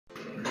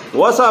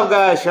What's up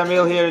guys,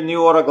 Shamil here in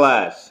New Auto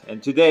Glass,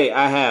 and today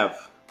I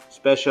have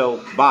special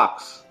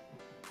box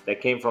that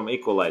came from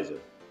Equalizer.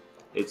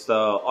 It's the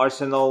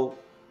Arsenal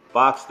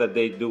box that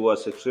they do a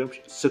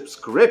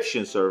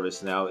subscription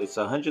service now. It's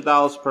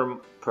 $100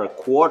 per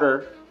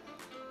quarter,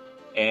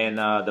 and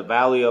the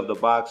value of the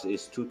box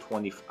is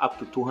up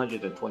to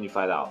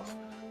 $225.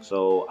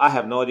 So I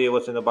have no idea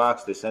what's in the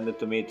box. They send it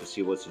to me to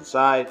see what's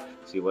inside,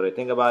 see what I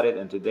think about it,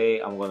 and today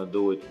I'm gonna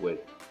do it with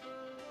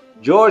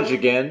George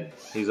again.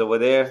 He's over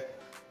there,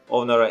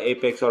 owner of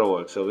Apex Auto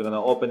Works. So we're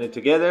gonna open it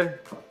together.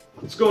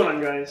 What's going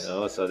on, guys?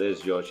 Oh, so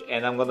there's George,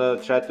 and I'm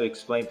gonna try to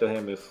explain to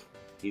him if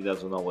he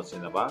doesn't know what's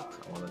in the box.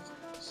 I wanna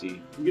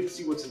see. You get to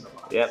see what's in the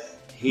box. Yep,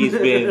 he's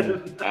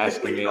been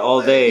asking me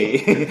all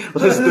day.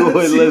 Let's do it.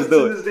 Let's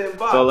do it.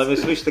 So let me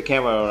switch the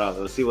camera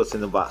around. Let's see what's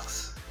in the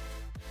box.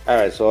 All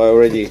right, so I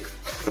already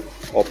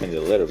opened it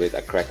a little bit.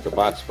 I cracked the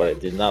box, but I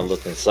did not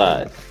look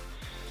inside.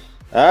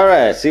 All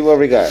right, see what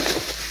we got.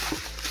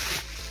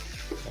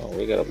 Oh,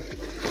 we got a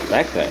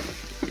backpack.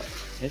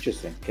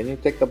 Interesting. Can you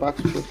take the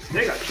box, please?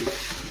 They got you.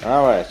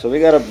 All right, so we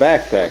got a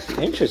backpack.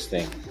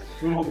 Interesting.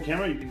 You want to hold the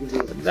camera? You can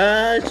do it.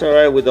 Nah, it's all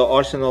right with the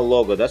Arsenal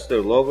logo. That's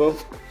their logo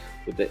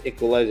with the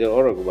Equalizer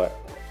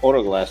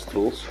auto glass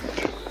tools.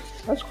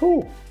 That's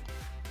cool.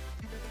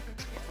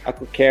 I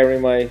could carry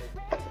my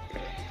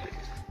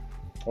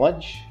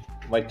lunch,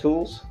 my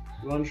tools.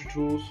 Lunch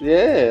tools.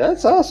 Yeah,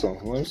 that's awesome.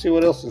 Let me see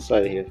what else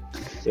inside here.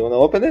 You want to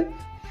open it?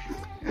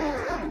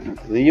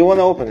 You want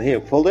to open it? Here,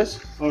 pull this.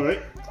 All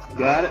right,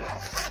 got it.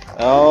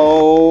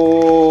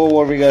 Oh,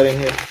 what we got in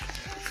here?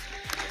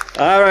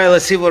 All right,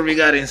 let's see what we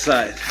got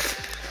inside.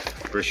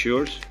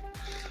 Brochures,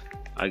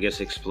 I guess,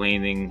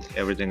 explaining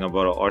everything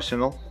about our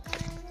Arsenal.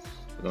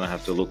 We're gonna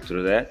have to look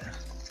through that.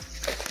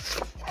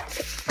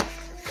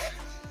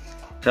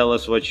 Tell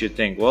us what you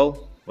think.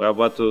 Well, we're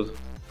about to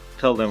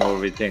tell them what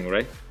we think,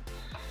 right?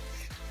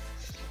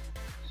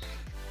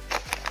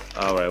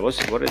 All right,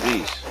 what are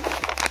these?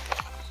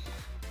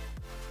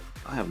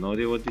 I have no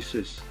idea what this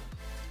is.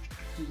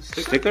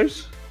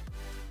 Stickers?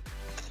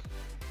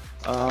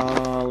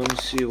 Let me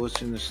see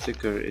what's in the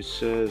sticker. It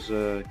says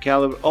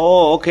caliber.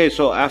 Oh, okay.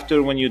 So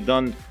after when you're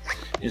done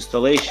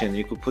installation,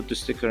 you could put the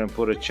sticker and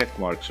put a check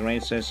marks.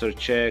 Rain sensor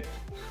check.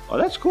 Oh,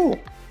 that's cool.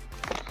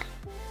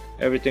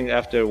 Everything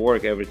after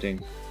work,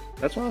 everything.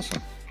 That's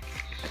awesome.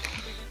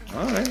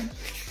 All right.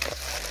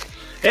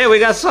 Hey, we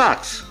got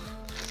socks.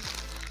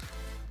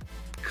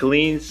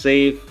 Clean,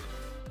 safe.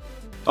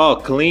 Oh,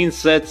 clean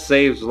set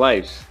saves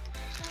lives.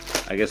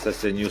 I guess that's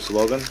the new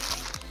slogan.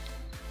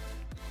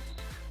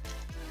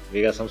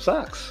 We got some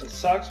socks.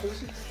 Socks,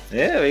 Lucy?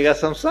 Yeah, we got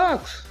some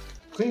socks.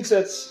 Clean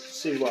sets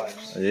save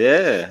lives.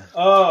 Yeah.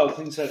 Oh,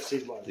 clean sets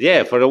save lives.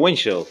 Yeah, for the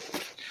windshield.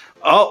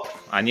 Oh,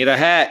 I need a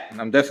hat.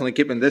 I'm definitely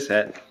keeping this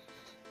hat.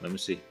 Let me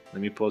see.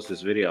 Let me post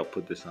this video. I'll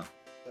put this on.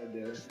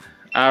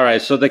 All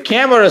right, so the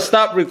camera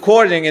stopped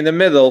recording in the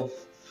middle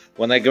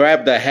when I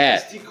grabbed the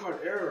hat. SD card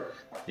error.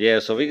 Yeah,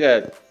 so we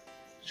got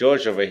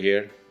George over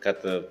here,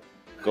 got the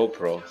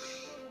GoPro,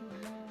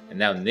 and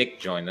now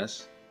Nick joined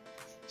us.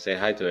 Say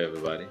hi to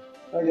everybody.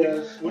 Hi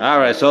guys. All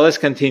right, so let's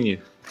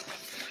continue.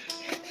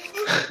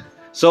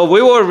 So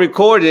we were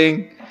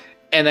recording,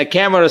 and the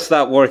camera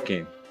stopped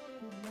working.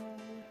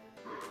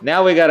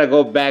 Now we gotta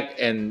go back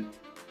and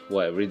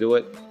what? Redo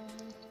it?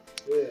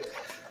 Yeah.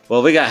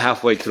 Well, we got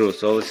halfway through,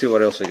 so let's see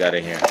what else we got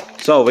in here.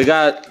 So we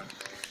got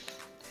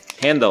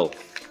handle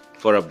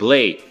for a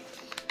blade.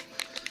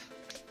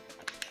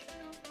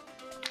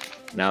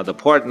 Now the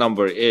part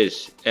number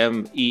is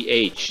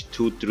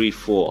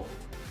MEH234.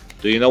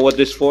 Do you know what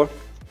this is for?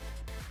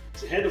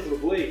 It's a handle for the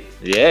blade.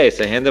 Yeah,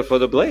 it's a handle for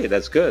the blade.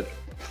 That's good.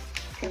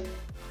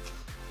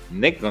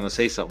 Nick gonna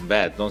say something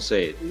bad. Don't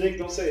say it. Nick,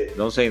 don't say it.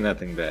 Don't say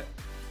nothing bad.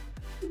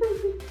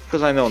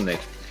 Because I know Nick.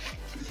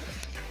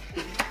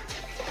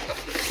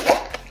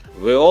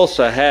 We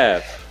also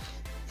have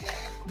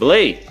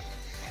blade.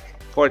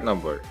 Part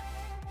number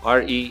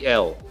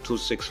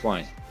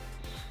REL265.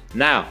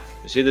 Now,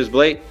 you see this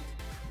blade?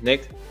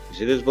 Nick, you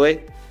see this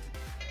blade?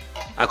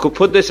 I could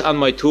put this on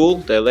my tool,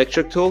 the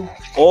electric tool,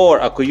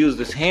 or I could use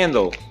this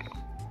handle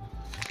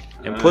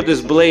and put this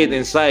blade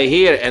inside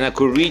here, and I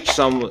could reach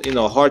some,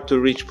 hard to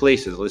reach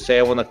places. Let's say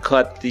I want to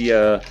cut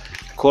the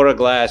quarter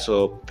glass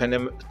or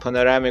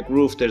panoramic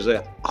roof. There's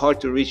a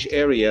hard to reach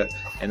area,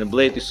 and the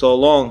blade is so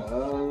long,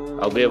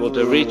 I'll be able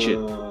to reach it.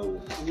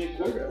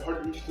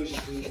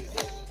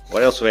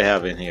 What else we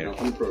have in here?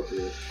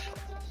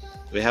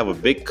 We have a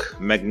big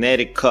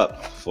magnetic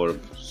cup for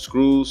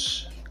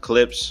screws,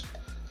 clips.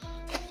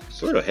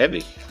 It's a little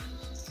heavy.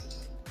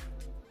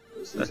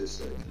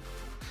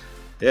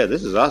 Yeah,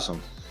 this is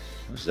awesome.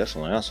 This is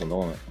definitely awesome.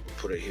 Don't want to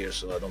put it here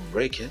so I don't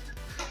break it.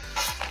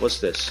 What's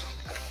this?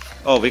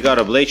 Oh, we got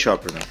a blade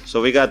sharpener. So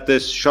we got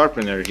this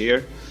sharpener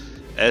here,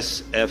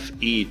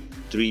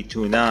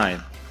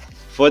 SFE329,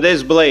 for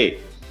this blade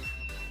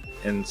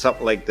and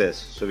something like this,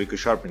 so we could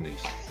sharpen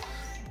these.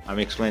 I'm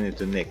explaining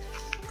to Nick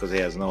because he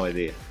has no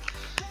idea.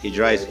 He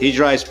drives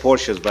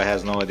Porsches but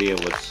has no idea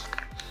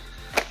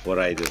what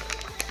I do.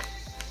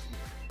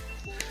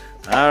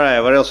 All right,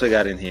 what else we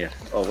got in here?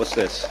 Oh, what's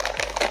this?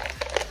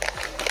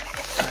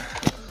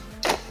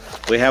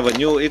 We have a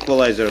new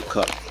Equalizer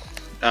cup,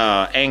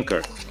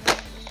 anchor.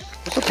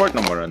 What's the part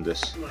number on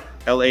this?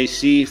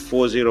 LAC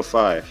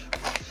 405.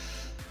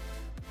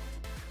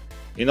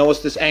 You know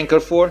what's this anchor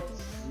for?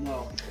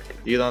 No.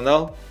 You don't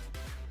know?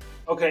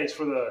 Okay, it's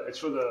for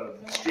the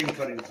string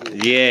cutting tool.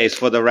 Yeah, it's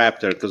for the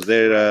Raptor because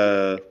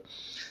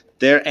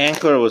their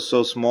anchor was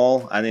so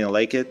small. I didn't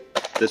like it.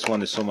 This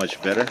one is so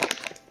much better.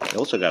 It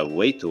also got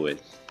weight to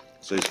it,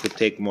 so it could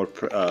take more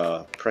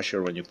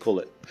pressure when you pull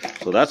it.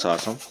 So that's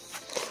awesome.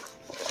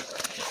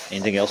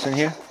 Anything else in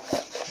here?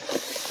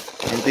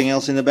 Anything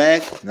else in the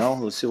bag? No?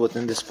 Let's see what's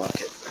in this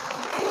pocket.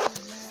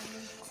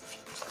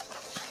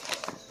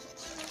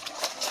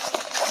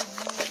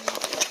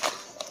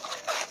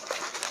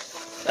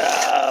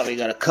 Ah, we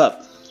got a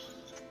cup.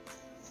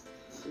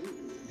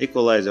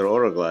 Equalizer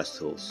Oroglass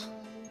tools.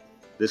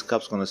 This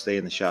cup's gonna stay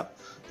in the shop.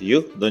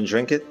 You don't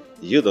drink it.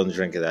 You don't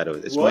drink it out of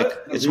it. It's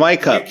What? my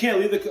cup. You can't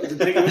leave the cup.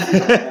 Take it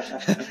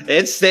with you.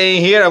 It's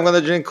staying here. I'm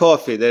gonna drink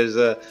coffee. There's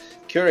a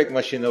Keurig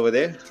machine over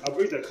there. I'll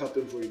bring that cup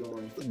in for you. Don't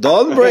worry.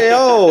 Don't bring.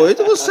 Oh, it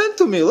was sent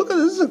to me. Look at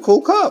this. Is a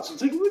cool cup. So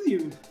take it with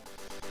you.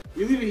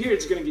 You leave it here,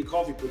 it's gonna get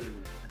coffee put in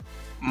there.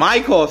 My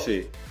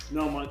coffee.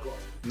 No, my coffee.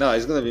 No,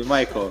 it's gonna be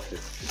my coffee.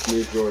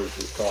 Me and George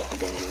with coffee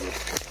going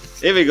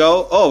on. Here we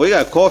go. Oh, we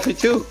got coffee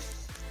too.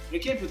 You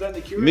can't put that in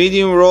the Keurig.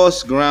 Medium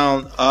roast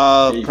ground.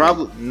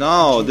 Probably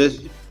no.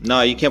 This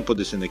no. You can't put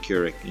this in the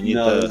Keurig. You need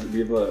No,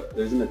 the.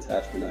 there's an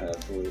attachment I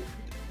have for it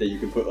that you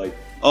can put like.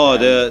 Oh, I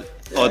there's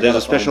gotta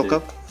a special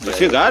find cup. it. If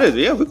Yeah. you got it,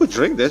 yeah, we could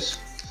drink this.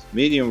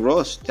 Medium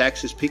roast,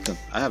 Texas pecan.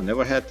 I have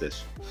never had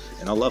this,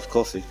 and I love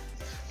coffee.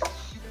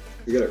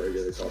 We got a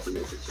regular coffee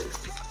maker too.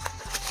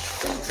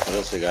 What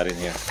else we got in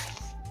here?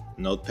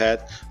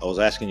 Notepad. I was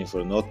asking you for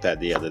a notepad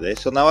the other day,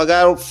 so now I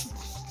got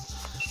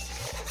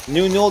a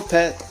new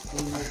notepad.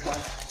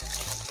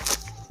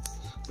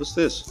 What's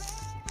this?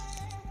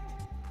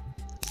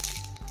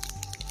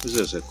 Is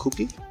this a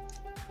cookie?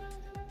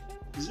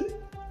 Is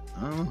it?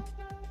 I don't know.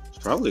 It's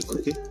probably a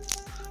cookie.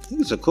 I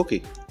think it's a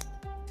cookie.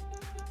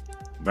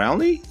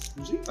 Brownie?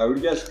 Is it? I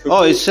would guess. Cookie.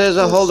 Oh, it says,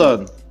 hold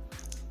on.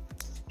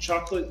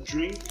 Chocolate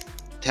drink.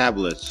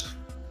 Tablets.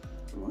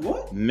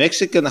 What?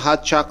 Mexican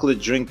hot chocolate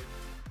drink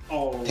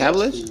Oh. that's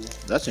tablets? cool.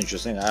 That's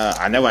interesting.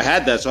 I never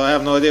had that, so I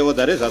have no idea what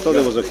that is. I thought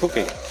it was a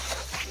cookie.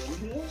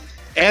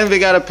 And we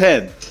got a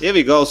pen. Here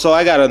we go. So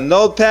I got a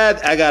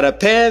notepad. I got a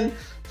pen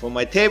for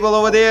my table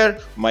over there.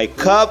 My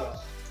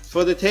cup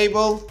for the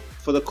table,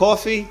 for the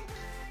coffee.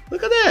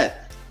 Look at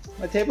that.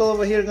 My table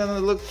over here is gonna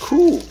look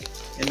cool.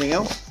 Anything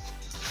else?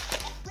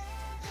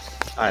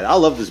 Alright, I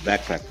love this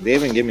backpack. They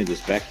even give me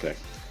this backpack.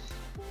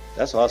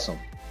 That's awesome.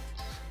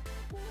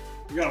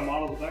 You got a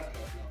model of the backpack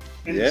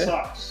now. And Yeah. the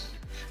socks.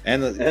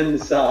 And And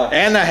the socks.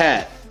 and a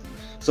hat.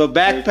 So Take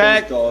those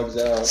backpack. dogs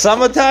out.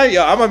 Summertime,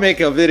 yo, I'm gonna make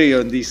a video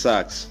in these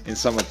socks in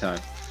summertime.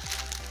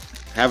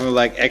 Have them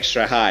like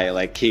extra high,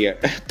 like here.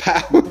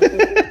 Pow.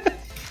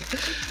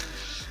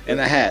 And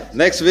a hat.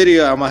 Next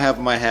video, I'm gonna have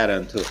my hat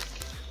on too.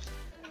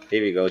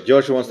 Here we go.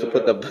 George wants to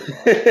put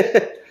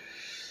the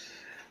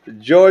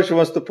George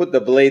wants to put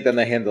the blade on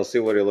the handle. See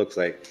what it looks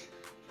like.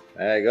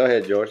 All right, go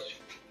ahead, George.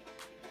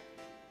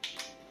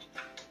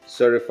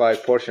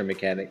 Certified Porsche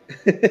mechanic.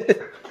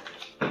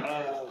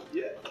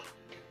 Yeah.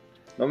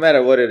 No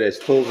matter what it is,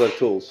 tools are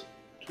tools.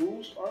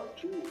 Tools are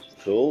tools.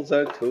 Tools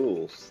are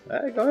tools.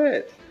 All right, go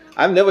ahead.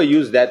 I've never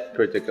used that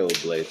particular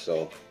blade,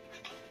 so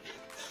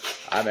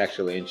I'm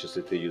actually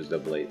interested to use the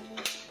blade.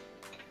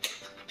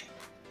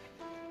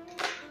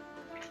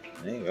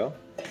 There you go.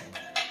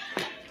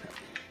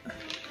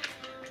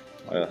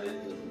 Well,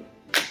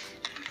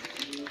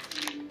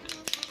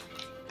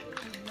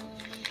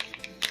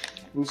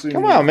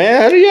 come on,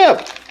 man, hurry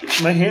up.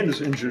 My hand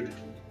is injured.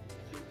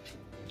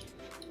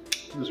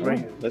 This right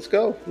hand. Let's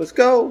go. Let's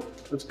go.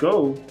 Let's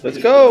go. Let's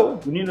go.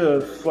 We need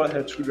a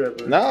flathead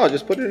screwdriver. No,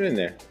 just put it in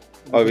there.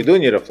 Oh, we do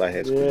need a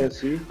flathead Yeah, screwdriver.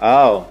 see?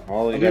 Oh,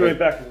 well, you I'll be gotta... right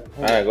back. Hold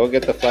All on. right, go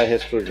get the flathead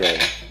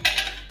screwdriver.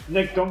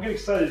 Nick, don't get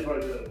excited by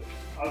the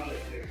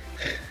object here.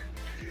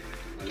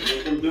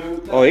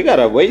 Oh, you got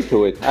a weight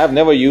to it. I've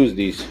never used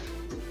these.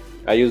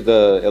 I use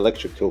the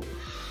electric tool.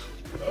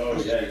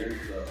 Oh yeah, you're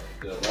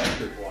the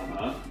electric one,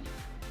 huh?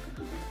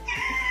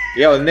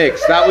 Yo, Nick,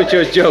 stop with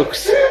your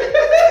jokes.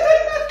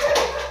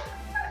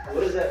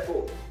 What is that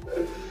for? That's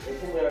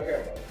what I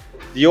care about.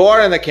 You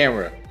are in the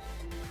camera.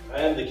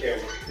 I am the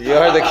camera. You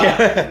are the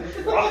camera.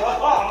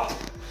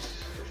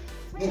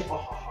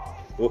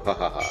 Ooh, ha,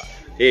 ha, ha.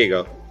 Here you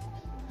go.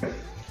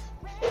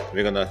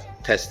 We're gonna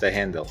test the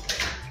handle.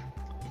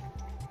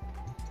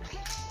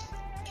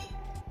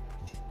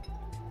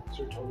 Is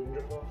there a toe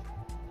drip off?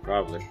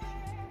 Probably.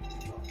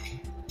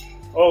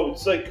 Oh,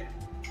 it's like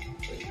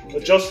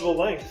adjustable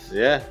length.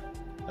 Yeah,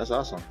 that's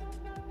awesome.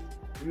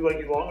 You like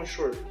it long or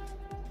short?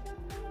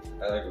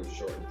 I like them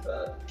short and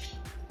fat.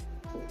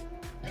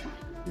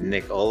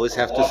 Nick always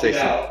have to Walk say it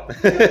out.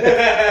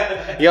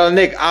 something. Yo,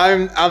 Nick,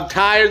 I'm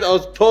tired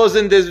of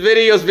posting these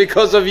videos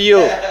because of you.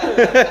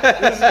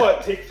 This is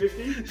what, take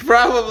 50?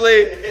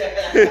 Probably.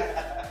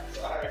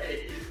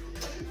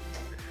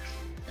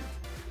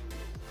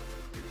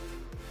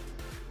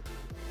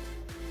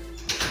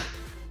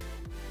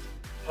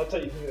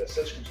 thought you needed a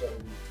set screwdriver.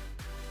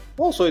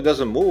 Oh, so it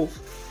doesn't move.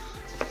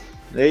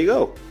 There you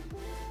go.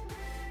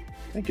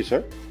 Thank you,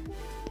 sir.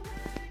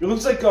 It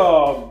looks like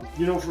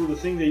you know, for the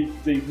thing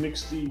they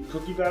mix the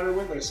cookie batter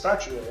with, like a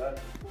spatula, right?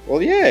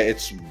 Well, yeah,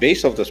 it's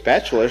based off the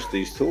spatulas.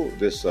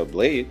 This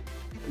blade.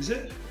 Is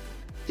it?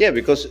 Yeah,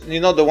 because you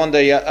know the one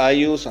that I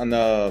use on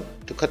to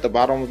cut the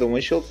bottom of the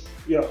windshield.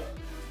 Yeah.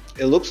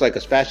 It looks like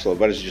a spatula,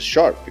 but it's just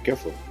sharp. Be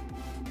careful.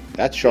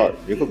 That's sharp.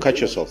 You could cut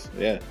yourself.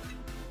 Yeah.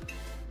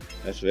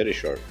 That's very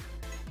sharp.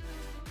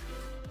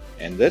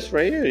 And this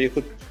right here, you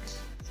could.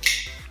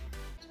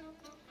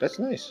 That's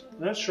nice.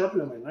 That's sharper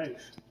than my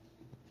knife.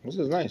 This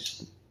is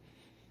nice.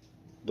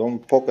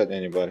 Don't poke at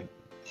anybody.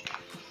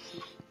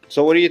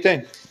 So what do you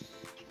think?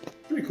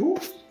 Pretty cool.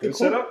 Good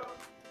setup.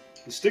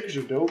 The stickers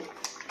are dope.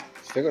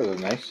 Stickers are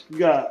nice. You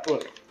got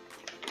what?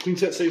 Clean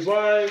set saves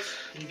lives.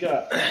 You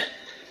got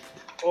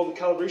all the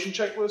calibration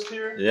checklist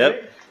here.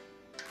 Yep. Right?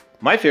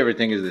 My favorite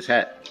thing is this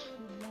hat.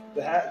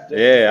 The hat.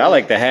 Yeah, I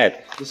like the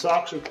hat. The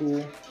socks are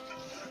cool.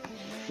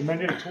 The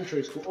magnetic tool tray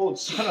is cool. Oh,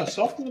 it's kind of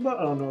soft in the butt.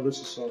 Oh no, this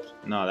is soft.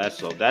 No, that's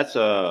so. That's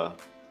All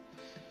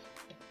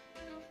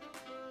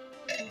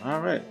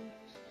right.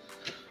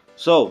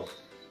 So,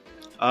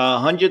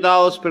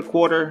 $100 per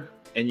quarter,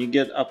 and you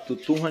get up to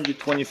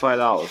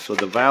 $225. So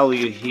the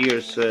value here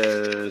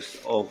says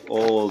of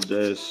all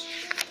these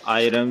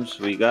items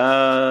we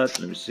got.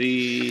 Let me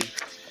see.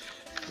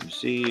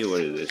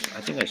 What is this?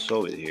 I think I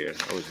saw it here.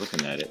 I was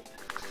looking at it.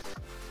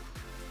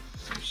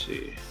 Let me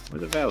see.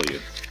 Where's the value?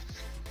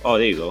 Oh,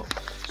 there you go.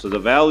 So the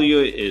value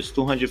is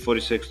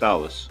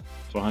 $246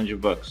 for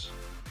 $100.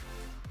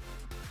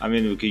 I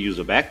mean, we could use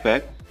a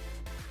backpack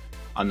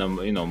on the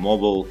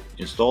mobile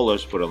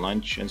installers, put a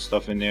lunch and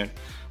stuff in there.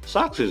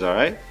 Socks is all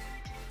right.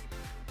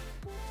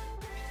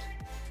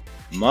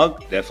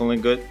 Mug definitely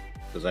good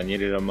because I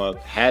needed a mug.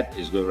 Hat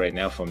is good right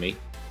now for me.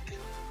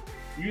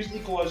 You used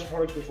Equalizer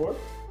products before?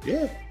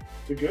 Yeah,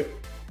 They're good.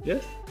 yeah.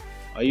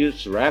 I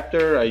used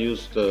Raptor. I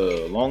used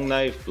long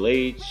knife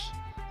blades.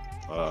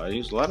 I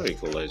used a lot of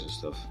Equalizer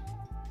stuff.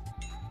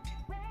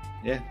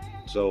 Yeah,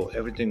 so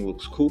everything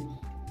looks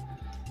cool.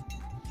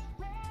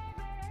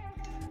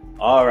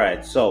 All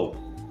right, so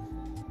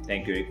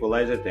thank you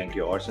Equalizer, thank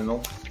you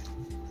Arsenal.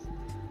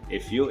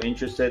 If you're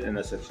interested in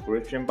a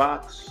subscription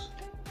box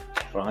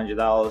for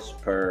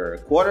 $100 per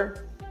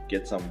quarter,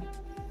 get some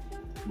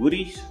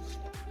goodies,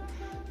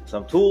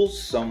 some tools,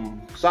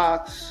 some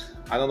socks.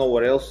 I don't know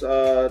what else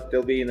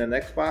there'll be in the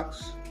next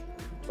box,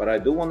 but I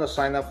do want to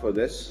sign up for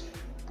this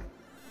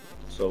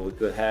so we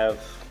could have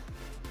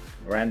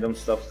random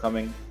stuff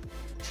coming.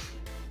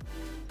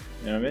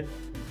 You know what I mean?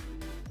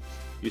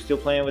 You still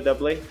playing with that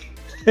blade?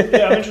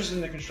 Yeah, I'm interested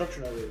in the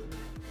construction of it.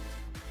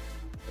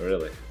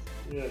 Really?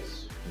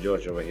 Yes.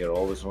 George over here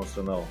always wants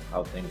to know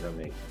how things are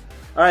made.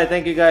 All right,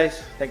 thank you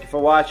guys. Thank you for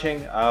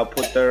watching. I'll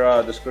put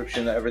their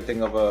description,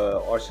 everything of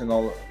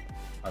Arsenal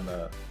on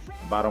the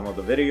bottom of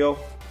the video.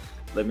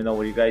 Let me know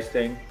what you guys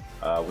think.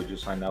 Would you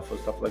sign up for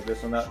stuff like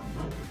this or not?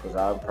 Because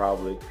I'll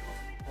probably.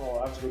 Oh,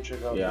 I have to go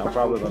check out. Yeah, I'm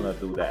probably gonna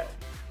do that.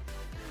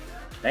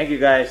 Thank you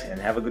guys,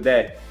 and have a good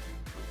day.